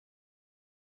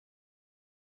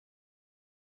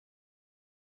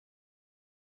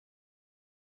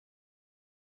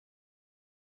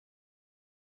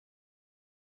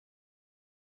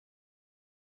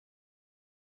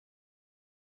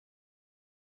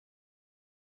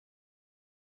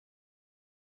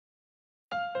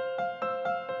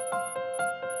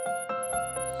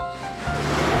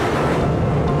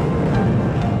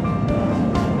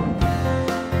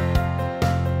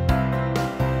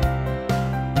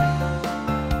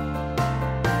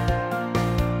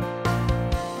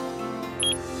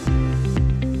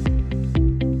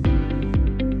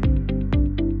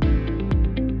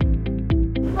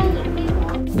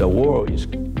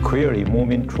clearly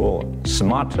moving toward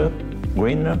smarter,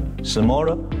 greener,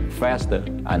 smaller, faster,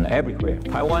 and everywhere.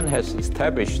 Taiwan has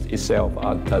established itself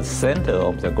at the center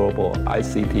of the global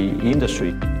ICT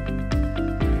industry.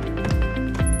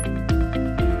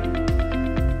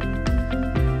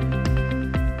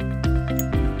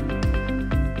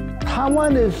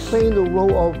 Taiwan is playing the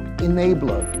role of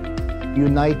enabler,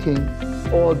 uniting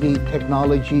all the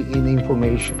technology and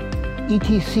information.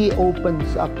 ETC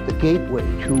opens up the gateway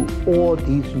to all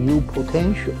these new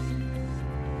potentials.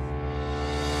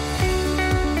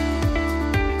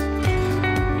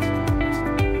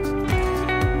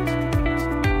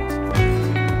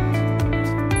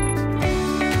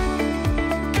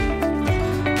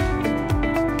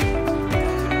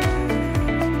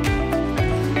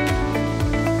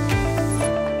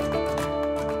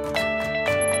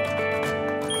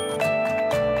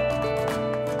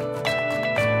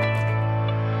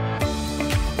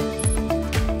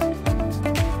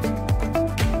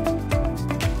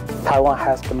 Taiwan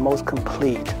has the most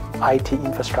complete IT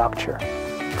infrastructure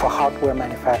for hardware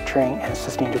manufacturing and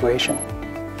system integration.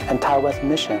 And Taiwan's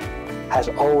mission has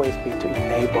always been to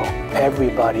enable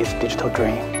everybody's digital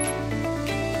dream.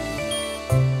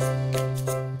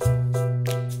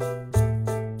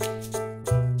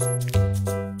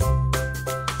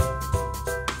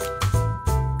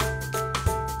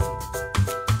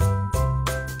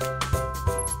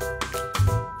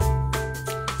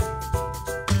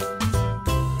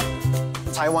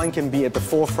 Taiwan can be at the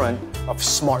forefront of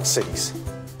smart cities.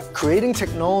 Creating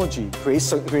technology,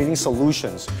 creating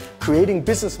solutions, creating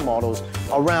business models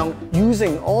around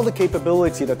using all the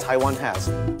capability that Taiwan has.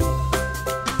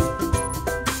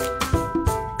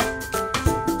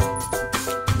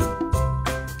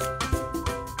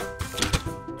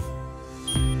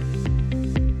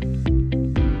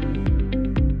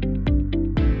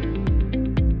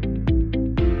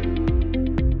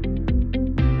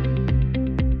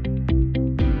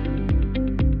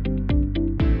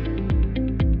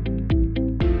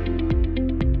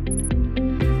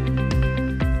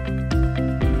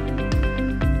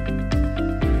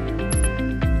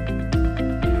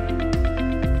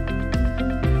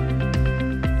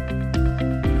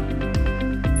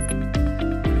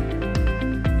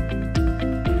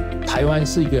台湾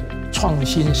是一个创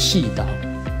新系岛，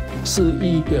是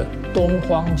一个东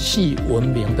方系文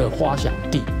明的发祥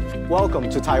地。Welcome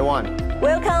to Taiwan.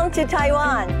 Welcome to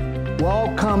Taiwan.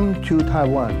 Welcome to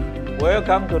Taiwan.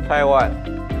 Welcome to Taiwan.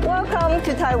 Welcome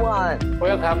to Taiwan.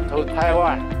 Welcome to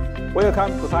Taiwan.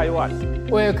 Welcome to Taiwan.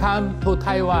 Welcome to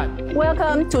Taiwan.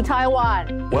 Welcome to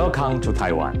Taiwan. Welcome to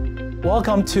Taiwan.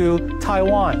 Welcome to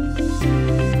Taiwan.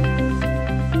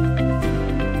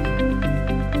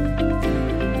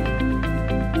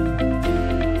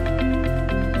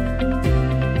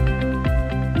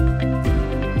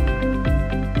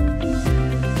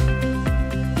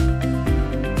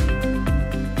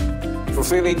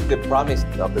 Fulfilling the promise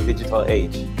of the digital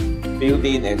age,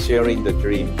 building and sharing the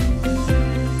dream.